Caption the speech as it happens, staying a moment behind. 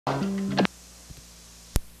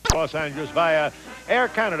Los Angeles via Air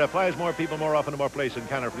Canada. Flies more people more often to more places in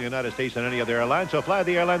Canada from the United States than any other airline. So fly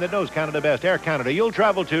the airline that knows Canada best, Air Canada. You'll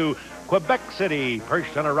travel to Quebec City,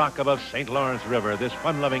 perched on a rock above St. Lawrence River. This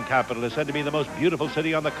fun-loving capital is said to be the most beautiful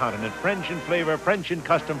city on the continent. French in flavor, French in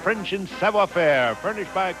custom, French in savoir-faire.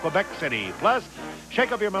 Furnished by Quebec City. Plus,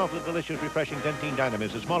 shake up your mouth with delicious, refreshing Dentine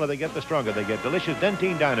Dynamins. The smaller they get, the stronger they get. Delicious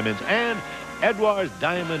Dentine Dynamins. And Edouard's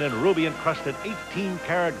diamond and ruby encrusted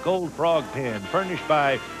 18-karat gold frog pin. Furnished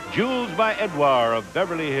by Jewels by Edouard of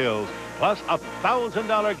Beverly Hills. Plus a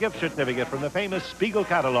 $1,000 gift certificate from the famous Spiegel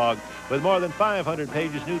catalog with more than 500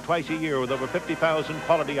 pages new twice a year with over 50,000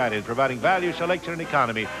 quality items, providing value, selection, and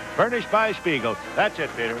economy. Furnished by Spiegel. That's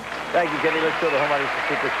it, Peter. Thank you, Kenny. Let's show the home audience the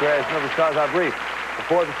secret square. As the stars are brief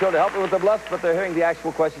before the show to help you with the bluffs, but they're hearing the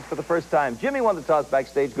actual questions for the first time. Jimmy won the toss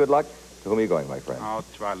backstage. Good luck. To whom are you going, my friend? I'll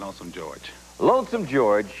try Lonesome George. Lonesome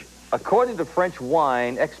George, according to French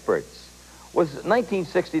wine experts, was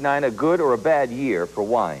 1969 a good or a bad year for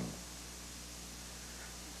wine?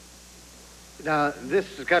 Now, this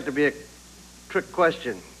has got to be a trick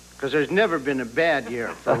question, because there's never been a bad year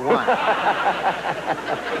for wine.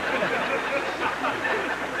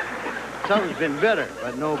 Some's been better,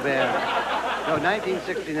 but no bad. No,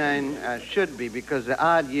 1969 should be, because the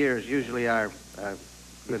odd years usually are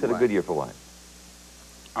You said a good year for wine.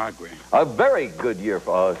 I agree. A very good year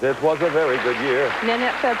for us. It was a very good year.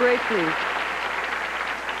 Nanette, Fabray, please.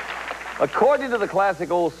 According to the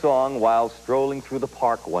classic old song, while strolling through the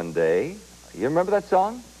park one day, you remember that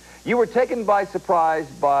song? You were taken by surprise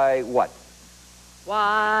by what?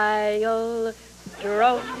 While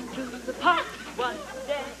strolling through the park one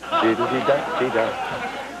day. Doodly-da-dee-da.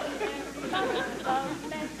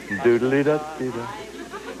 Doodly-da-dee-da.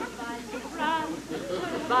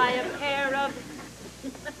 By a pair of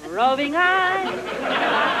roving eyes.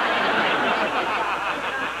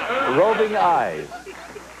 Roving eyes.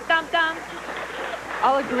 Dum-dum.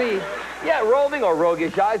 I'll agree. Yeah, roving or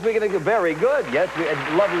roguish eyes. We're going to do very good. Yes,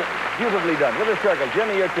 lovely, beautifully done. With a circle.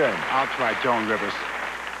 Jimmy, your turn. I'll try Joan Rivers.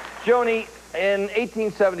 Joni, in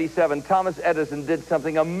 1877, Thomas Edison did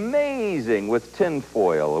something amazing with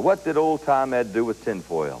tinfoil. What did old Tom Ed do with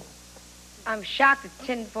tinfoil? I'm shocked at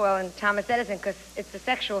tinfoil and Thomas Edison because it's a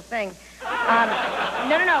sexual thing. No.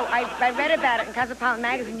 I read about it in Cosmopolitan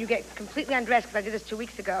magazine. You get completely undressed, because I did this 2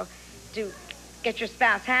 weeks ago, to get your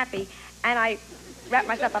spouse happy. And I wrapped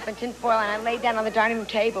myself up in tinfoil and I laid down on the dining room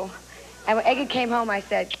table. And when Edgar came home, I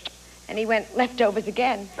said, and he went, leftovers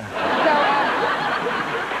again. So,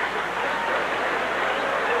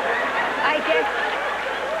 I guess...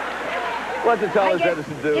 What did Thomas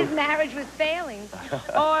Edison do? His marriage was failing.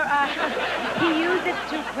 Or he used it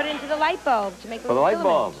to put into the light bulb to make For the light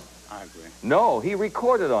bulb? I agree. No, he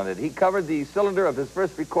recorded on it. He covered the cylinder of his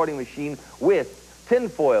first recording machine with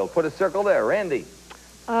tinfoil. Put a circle there. Randy.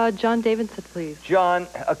 John Davidson, please. John,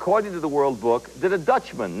 according to the World Book, did a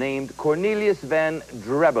Dutchman named Cornelius van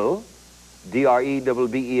Drebbel,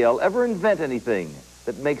 D-R-E-B-B-E-L, ever invent anything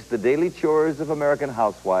that makes the daily chores of American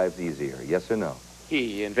housewives easier? Yes or no?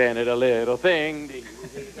 He invented a little thing. Hey,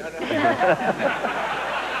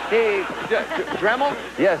 Dremel?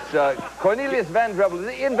 Yes, Cornelius van Drebbel,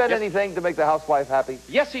 did he invent anything to make the housewife happy?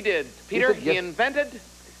 Yes, he did. Peter, He he said yes. invented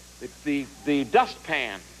the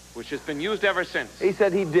dustpan, which has been used ever since. He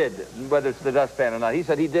said he did, whether it's the dustpan or not. He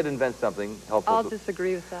said he did invent something helpful. I'll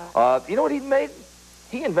disagree with that. You know what he made?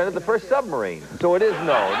 He invented the first submarine. So it is no,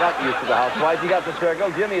 not used to the housewife. You got the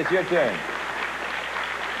circle. Jimmy, it's your turn.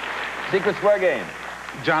 Secret square game.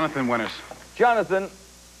 Jonathan Winters. Jonathan,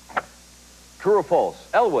 true or false?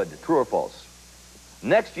 Elwood, true or false?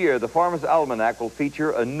 Next year, the Farmer's Almanac will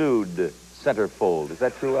feature a nude centerfold. Is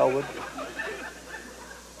that true, Elwood?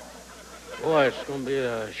 Boy, it's going to be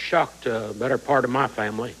a shock to the better part of my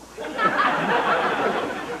family.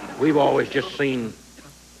 We've always just seen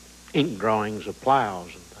ink drawings of plows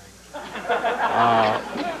and things.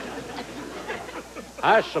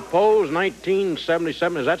 I suppose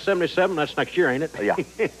 1977, is that 77? That's next year, ain't it? Yeah.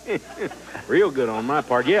 Real good on my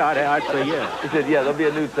part. Yeah, I'd say yes. He said, yeah, there'll be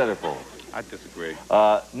a nude centerfold. I disagree.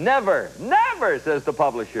 Never, says the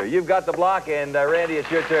publisher. You've got the block, and Randy, it's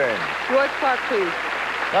your turn. George Clark, please.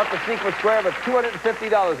 Not the secret square, but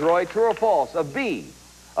 $250, Roy. True or false? A bee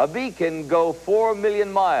can go 4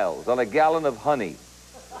 million miles on a gallon of honey.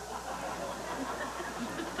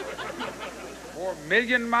 4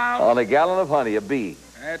 million miles? On a gallon of honey, a bee.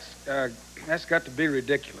 That's got to be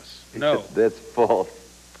ridiculous. No. That's false.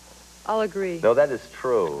 I'll agree. No, that is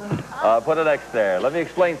true. Put an X there. Let me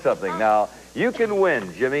explain something. Now, you can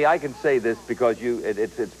win, Jimmy. I can say this because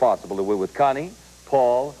it's possible to win with Connie,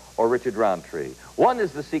 Paul, or Richard Rountree. One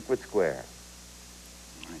is the secret square.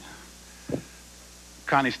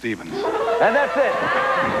 Connie Stevens. And that's it.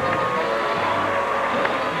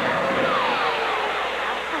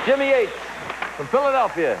 Jimmy Yates from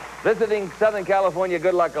Philadelphia, visiting Southern California.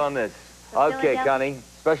 Good luck on this. Okay, Connie.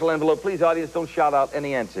 Special envelope. Please, audience, don't shout out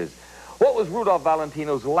any answers. What was Rudolph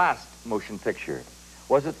Valentino's last motion picture?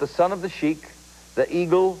 Was it The Son of the Sheik, The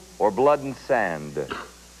Eagle, or Blood and Sand?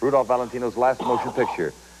 Rudolph Valentino's last motion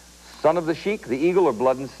picture. Son of the Sheik, The Eagle, or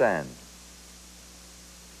Blood and Sand?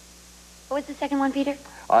 What was the second one, Peter?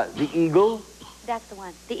 The Eagle. That's the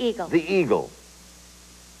one. The Eagle. The Eagle.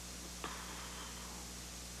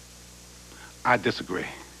 I disagree.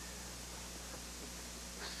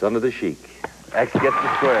 Son of the Sheik. X gets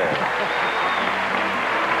the square.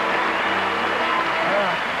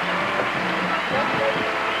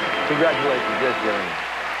 Congratulations, yes, Jeremy.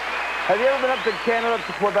 Have you ever been up to Canada, up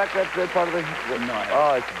to Quebec, that part of the... No, I haven't.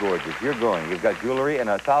 Oh, it's gorgeous. You're going. You've got jewelry and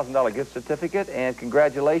a $1,000 gift certificate, and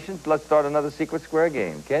congratulations. Let's start another Secret Square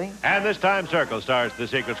game. Kenny? And this time, Circle starts the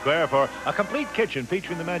Secret Square for a complete kitchen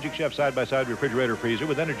featuring the Magic Chef side-by-side refrigerator freezer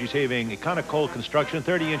with energy-saving Econocold construction,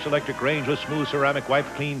 30-inch electric range with smooth ceramic wipe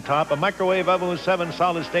clean top, a microwave oven with 7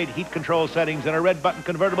 solid-state heat control settings, and a red-button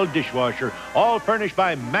convertible dishwasher, all furnished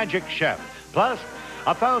by Magic Chef. Plus,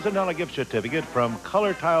 a $1,000 gift certificate from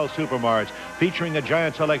Color Tile Supermarts featuring a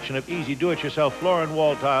giant selection of easy do-it-yourself floor and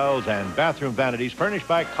wall tiles and bathroom vanities furnished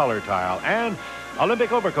by Color Tile. And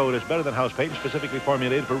Olympic Overcoat is better than house paint, specifically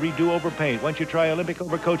formulated for redo over paint. Once you try Olympic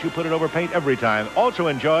Overcoat, you put it over paint every time. Also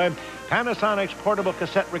enjoy Panasonic's portable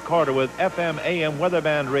cassette recorder with FM, AM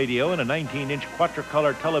weatherband radio and a 19-inch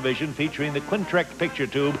quadricolor television featuring the Quintrec picture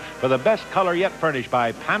tube for the best color yet, furnished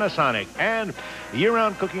by Panasonic. And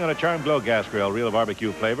year-round cooking on a Charm Glow gas grill, real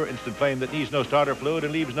barbecue flavor, instant flame that needs no starter fluid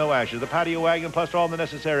and leaves no ashes. The patio wagon plus all the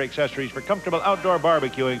necessary accessories for comfortable outdoor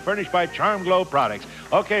barbecuing, furnished by Charm Glow products.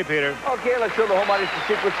 Okay, Peter. Okay, let's show the home audience the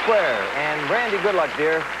Secret Square. And Randy, good luck,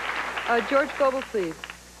 dear. George Gobel, please.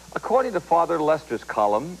 According to Father Lester's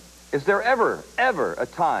column, is there ever a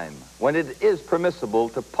time when it is permissible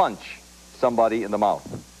to punch somebody in the mouth?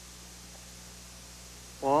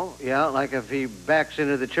 Well, yeah, like if he backs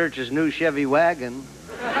into the church's new Chevy wagon.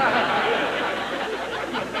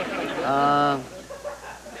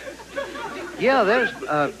 Yeah, there's...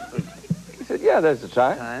 He said, yeah, there's a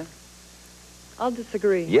time. I'll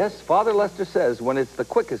disagree. Yes, Father Lester says when it's the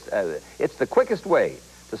quickest way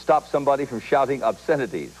to stop somebody from shouting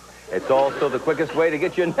obscenities. It's also the quickest way to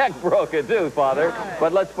get your neck broken, too, Father. Right.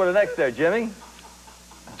 But let's put an X there, Jimmy.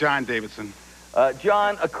 John Davidson.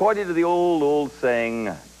 John, according to the old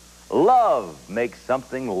saying, love makes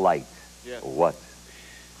something light. Yes. What?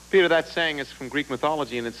 Peter, that saying is from Greek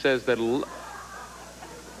mythology, and it says that... Obviously,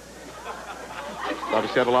 I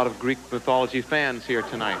have a lot of Greek mythology fans here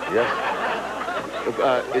tonight. Yes.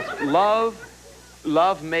 It's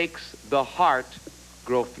love makes the heart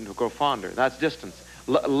grow fonder. That's distance.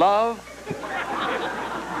 Love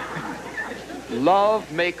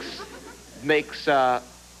makes what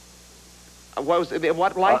was it?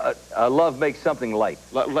 What light? Love makes something light.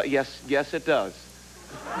 Yes, it does.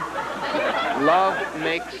 Love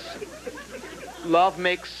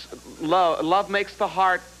makes the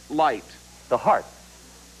heart light. The heart.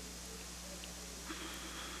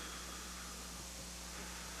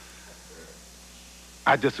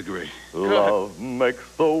 I disagree. Love makes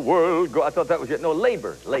the world go. I thought that was it. No,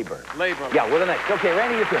 labor. Labor. Yeah, with an X. Okay,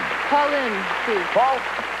 Randy, your turn. Call in, please. Paul?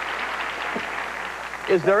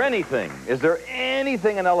 Is there anything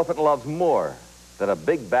an elephant loves more than a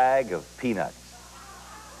big bag of peanuts?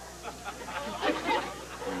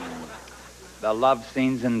 The love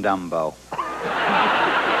scenes in Dumbo.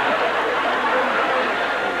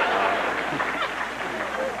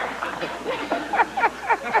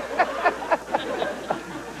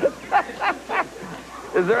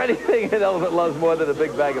 Is there anything an elephant loves more than a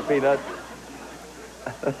big bag of peanuts?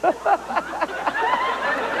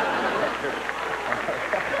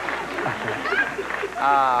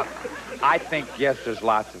 I think, yes, there's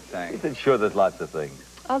lots of things. He said, sure, there's lots of things.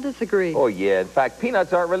 I'll disagree. Oh, yeah. In fact,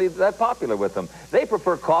 peanuts aren't really that popular with them. They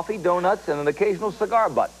prefer coffee, donuts, and an occasional cigar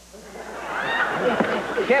butt.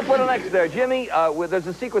 Can't put an X there. Jimmy, there's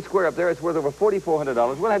a secret square up there. It's worth over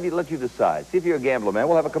 $4,400. We'll let you decide. See if you're a gambler, man.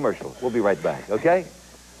 We'll have a commercial. We'll be right back, okay?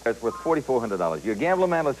 It's worth $4,400. You're a gambler,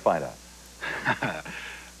 man? Let's find out.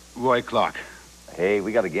 Roy Clark. Hey,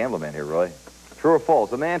 we got a gambler man here, Roy. True or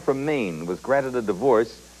false? A man from Maine was granted a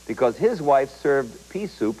divorce because his wife served pea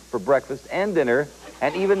soup for breakfast and dinner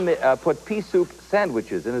and even put pea soup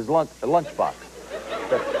sandwiches in his lunchbox.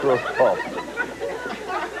 That's true or false?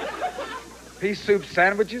 Pea soup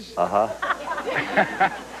sandwiches? Uh-huh.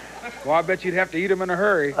 Well, I bet you'd have to eat them in a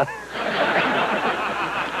hurry.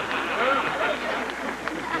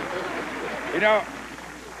 know,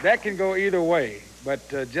 that can go either way, but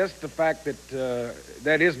just the fact that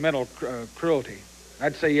that is mental cruelty,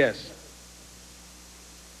 I'd say yes.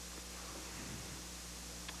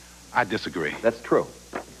 I disagree. That's true.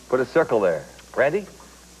 Put a circle there. Randy?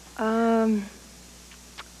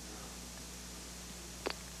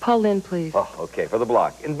 Paul Lynde, please. Oh, okay, for the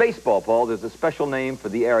block. In baseball, Paul, there's a special name for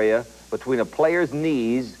the area between a player's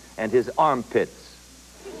knees and his armpits.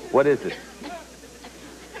 What is it?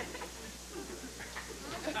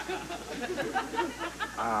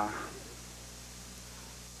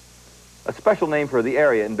 A special name for the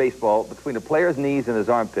area in baseball between a player's knees and his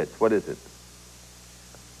armpits. What is it?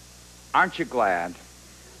 Aren't you glad?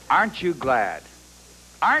 Aren't you glad?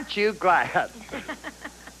 Aren't you glad?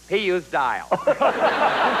 He used dial. That's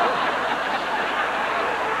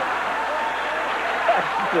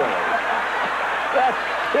silly. That's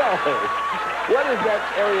silly. What is that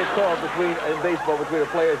area called in baseball between a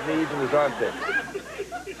player's knees and his armpits?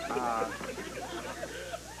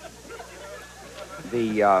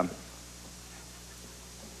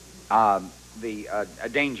 A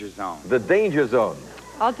danger zone. The danger zone.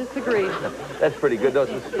 I'll disagree. That's pretty good. Those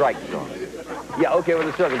are strike zone. Yeah, okay, with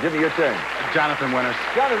the circle. Jimmy, your turn. Jonathan Winters.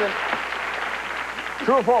 Jonathan.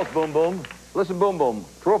 True or false, Boom Boom? Listen, Boom Boom.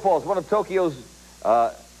 True or false? One of Tokyo's,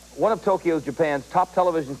 Japan's top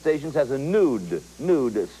television stations has a nude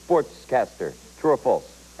sportscaster. True or false?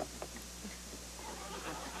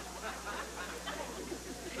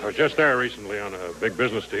 I was just there recently on a big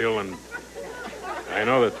business deal, and I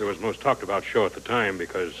know that there was the most talked about show at the time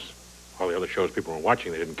because all the other shows people were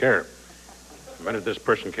watching, they didn't care. The minute this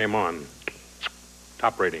person came on,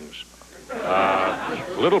 top ratings.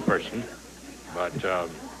 Little person, but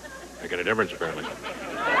making a difference apparently.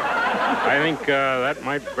 I think that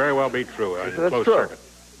might very well be true in a closed circuit.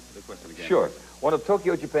 Sure. One of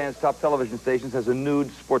Tokyo, Japan's top television stations has a nude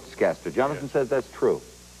sportscaster. Jonathan says that's true.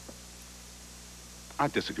 I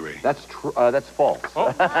disagree. That's true. That's false.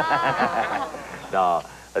 Oh. No,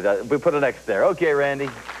 we put an X there. Okay, Randy.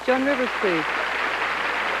 Joan Rivers, please.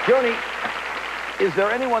 Joni, is there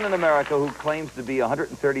anyone in America who claims to be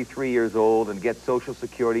 133 years old and gets Social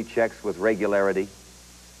Security checks with regularity?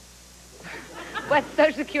 What's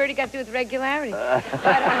Social Security got to do with regularity?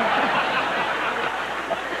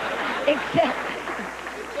 Except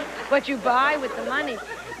what you buy with the money.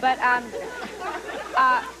 But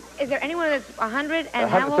is there anyone that's 100 and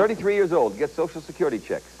how old? 133 years old, gets Social Security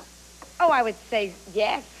checks. Oh, I would say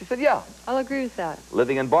yes. She said yeah. I'll agree with that.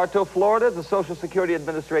 Living in Bartow, Florida, the Social Security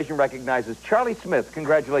Administration recognizes Charlie Smith.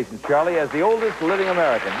 Congratulations, Charlie, as the oldest living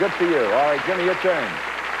American. Good for you. All right, Jimmy, your turn.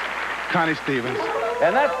 Connie Stevens.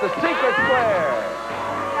 And that's the secret square.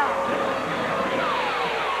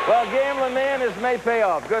 Well, gambling man, this may pay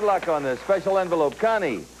off. Good luck on this. Special envelope.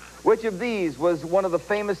 Connie, which of these was one of the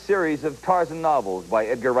famous series of Tarzan novels by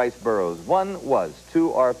Edgar Rice Burroughs? One was.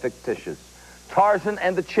 Two are fictitious. Tarzan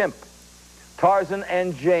and the Chimp, Tarzan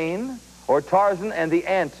and Jane, or Tarzan and the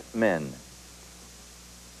Ant-Men?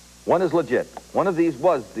 One is legit. One of these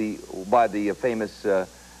was by the famous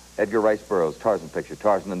Edgar Rice Burroughs Tarzan picture.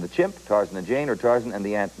 Tarzan and the Chimp, Tarzan and Jane, or Tarzan and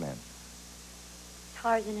the Ant-Man?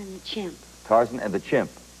 Tarzan and the Chimp. Tarzan and the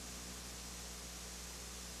Chimp.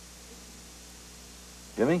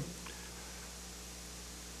 Jimmy?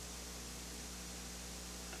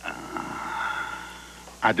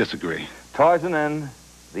 I disagree. Tarzan and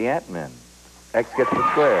the Ant-Man. X gets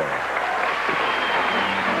the square.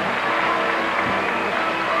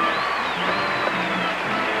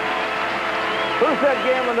 Who said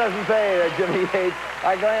gambling doesn't pay? Jimmy Yates.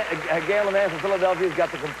 Our gambling man from Philadelphia's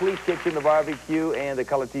got the complete kitchen, the barbecue, and the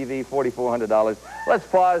color TV, $4,400. Let's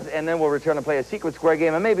pause, and then we'll return and play a secret square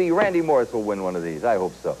game, and maybe Randy Morris will win one of these. I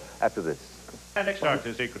hope so. After this. And next start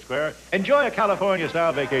to Secret Square. Enjoy a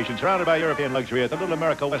California-style vacation surrounded by European luxury at the Little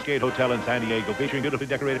America Westgate Hotel in San Diego, featuring beautifully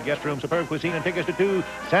decorated guest rooms, superb cuisine, and tickets to 2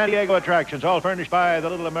 San Diego attractions, all furnished by the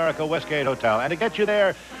Little America Westgate Hotel. And to get you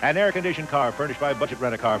there, an air-conditioned car furnished by Budget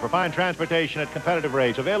Rent-A-Car for fine transportation at competitive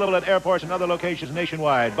rates, available at airports and other locations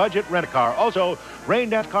nationwide. Budget Rent-A-Car. Also, Rain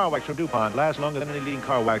Dance Car Wax from DuPont. Lasts longer than any leading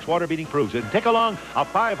car wax. Water-beating proves it. Take along a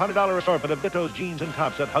 $500 assortment of Ditto's jeans and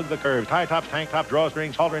tops that hug the curves. Tie tops, tank top,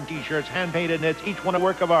 drawstrings, halter and T-shirts, hand-painted knits, each one a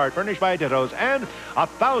work of art, furnished by Ditto's, and a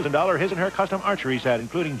 $1,000 his and her custom archery set,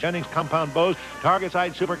 including Jennings compound bows, target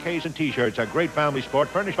side super case, and T-shirts. A great family sport,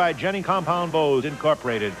 furnished by Jennings Compound Bows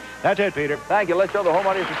Incorporated. That's it, Peter. Thank you. Let's show the home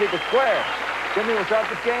audience the Secret Square. Jimmy, we'll start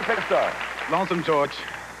this game. Pick a star. Lonesome George.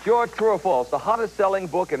 George, true or false? The hottest selling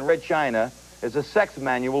book in Red China is a sex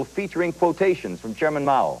manual featuring quotations from Chairman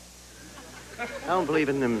Mao. I don't believe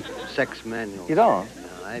in them sex manuals. You don't?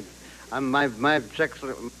 No, I'm sex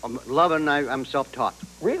loving. I'm self-taught.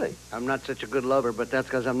 Really? I'm not such a good lover, but that's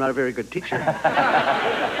because I'm not a very good teacher.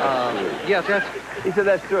 Yes, that's... He said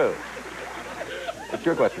that's true. It's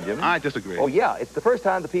your question, Jimmy. I disagree. Oh, yeah. It's the first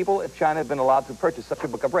time the people of China have been allowed to purchase such a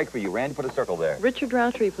book. A break for you, Randy. Put a circle there. Richard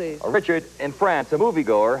Rountree, please. Richard, in France, a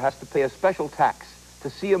moviegoer has to pay a special tax to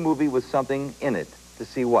see a movie with something in it. To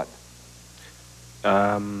see what?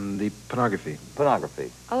 The pornography.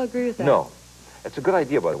 Pornography. I'll agree with that. No. It's a good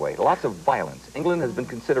idea, by the way. Lots of violence. England has been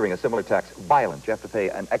considering a similar tax. Violence. You have to pay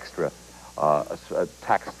an extra a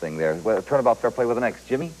tax thing there. Well, turnabout fair play with an X.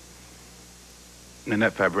 Jimmy?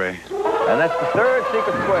 Nanette Fabray. And that's the third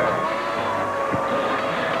secret square.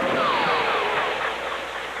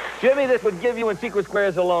 Jimmy, this would give you in secret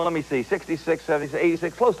squares alone, let me see, 66, 76,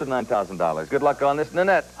 86, close to $9,000. Good luck on this.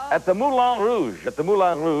 Nanette, at the Moulin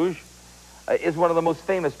Rouge, is one of the most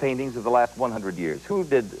famous paintings of the last 100 years. Who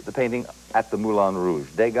did the painting at the Moulin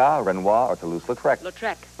Rouge? Degas, Renoir, or Toulouse-Lautrec?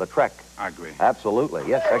 Lautrec. Lautrec. I agree. Absolutely.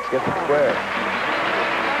 Yes, X gets the square.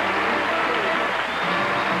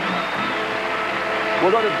 We'll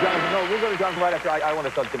go to Jonathan. No, we'll go to Jonathan right after. I want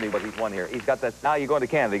to tell Jimmy what he's won here. He's got that. Now you're going to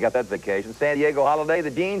Canada. You got that vacation. San Diego holiday, the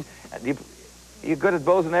jeans. You good at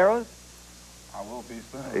bows and arrows? I will be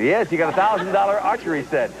soon. Yes, you got a $1,000 archery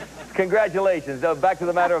set. Congratulations. Back to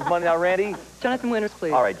the matter of money now, Randy. Jonathan Winters,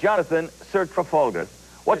 please. All right, Jonathan, Sir Trafalgar.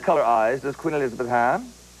 What color eyes does Queen Elizabeth have?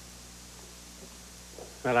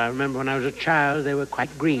 Well, I remember when I was a child, they were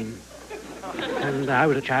quite green. And I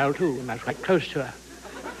was a child, too, and I was quite close to her.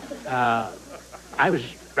 I was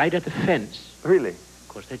right at the fence. Really? Of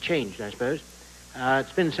course, they changed, I suppose.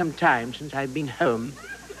 It's been some time since I've been home.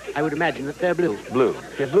 I would imagine that they're blue. Blue.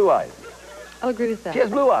 She has blue eyes. I'll agree with that. She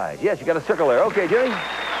has blue eyes. Yes, you got a circle there. Okay, Jimmy?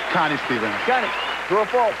 Connie Stevens. Connie, true or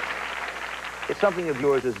false? If something of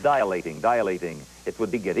yours is dilating, it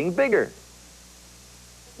would be getting bigger.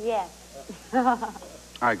 Yes.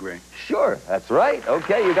 I agree. Sure, that's right.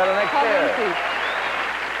 Okay, you got an X there.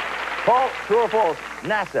 Paul, true or false?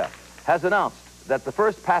 NASA has announced that the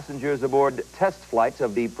first passengers aboard test flights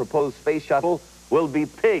of the proposed space shuttle will be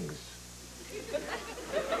pigs.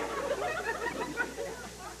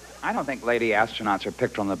 I don't think lady astronauts are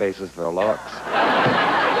picked on the basis of their looks.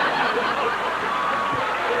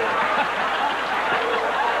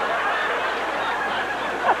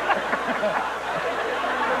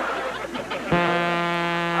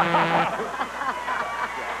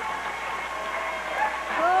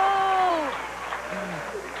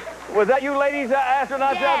 Was that you ladies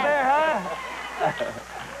astronauts out there, huh?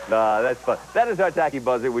 Nah, that's fun. That is our tacky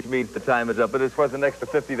buzzer, which means the time is up. But it's worth an extra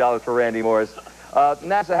 $50 for Randy Morris.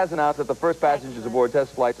 NASA has announced that the first passengers aboard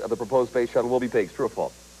test flights of the proposed space shuttle will be pigs. True or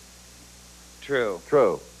false? True.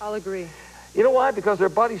 True. I'll agree. You know why? Because their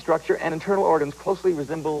body structure and internal organs closely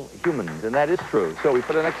resemble humans, and that is true. So we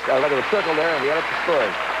put a regular circle there, and we add up the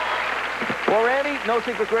scores. Well, Randy, no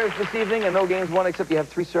secret squares this evening, and no games won, except you have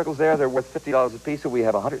 3 circles there. They're worth $50 apiece, so we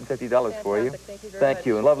have $150 for you. Thank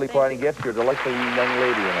you. And lovely party gifts. You're a delightful young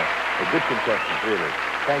lady and a good contestant, really.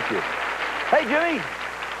 Thank you. Hey, Jimmy,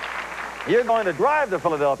 you're going to drive to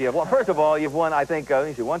Philadelphia. Well, first of all, you've won, I think, let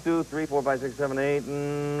me see, 1, 2, 3, 4, 5, 6, 7, 8,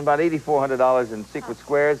 about $8,400 in secret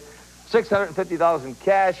squares, $650 in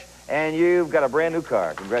cash, and you've got a brand new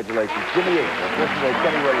car. Congratulations. Jimmy Yates. Listen to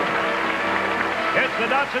Kenny Williams. It's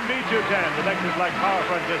the Datsun B210, the Lexus-like power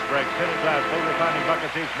front disc brakes, tinted glass, full refining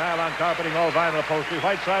bucket seats, nylon carpeting, all vinyl upholstery,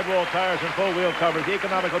 white sidewall tires, and full wheel covers. The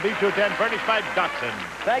economical B210 furnished by Datsun.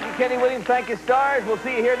 Thank you, Kenny Williams. Thank you, stars. We'll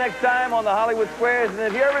see you here next time on the Hollywood Squares. And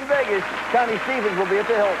if you're in Vegas, Connie Stevens will be at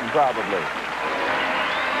the Hilton, probably.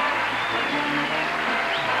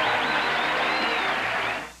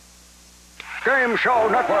 Game Show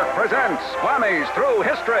Network presents Whammies Through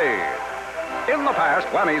History. In the past,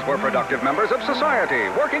 Whammies were productive members of society,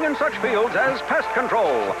 working in such fields as pest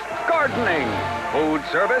control, gardening, food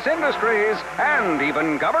service industries, and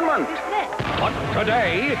even government. But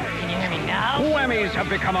today, Whammies have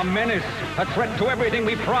become a menace, a threat to everything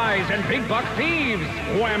we prize and big buck thieves.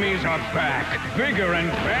 Whammies are back, bigger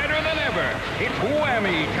and badder than ever. It's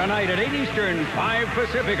Whammy tonight at 8 Eastern, 5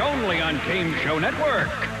 Pacific, only on Game Show Network.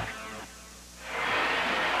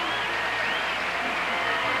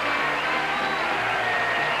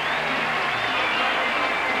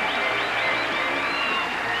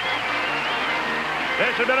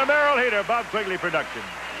 This has been a Merrill Heater, Bob Quigley production.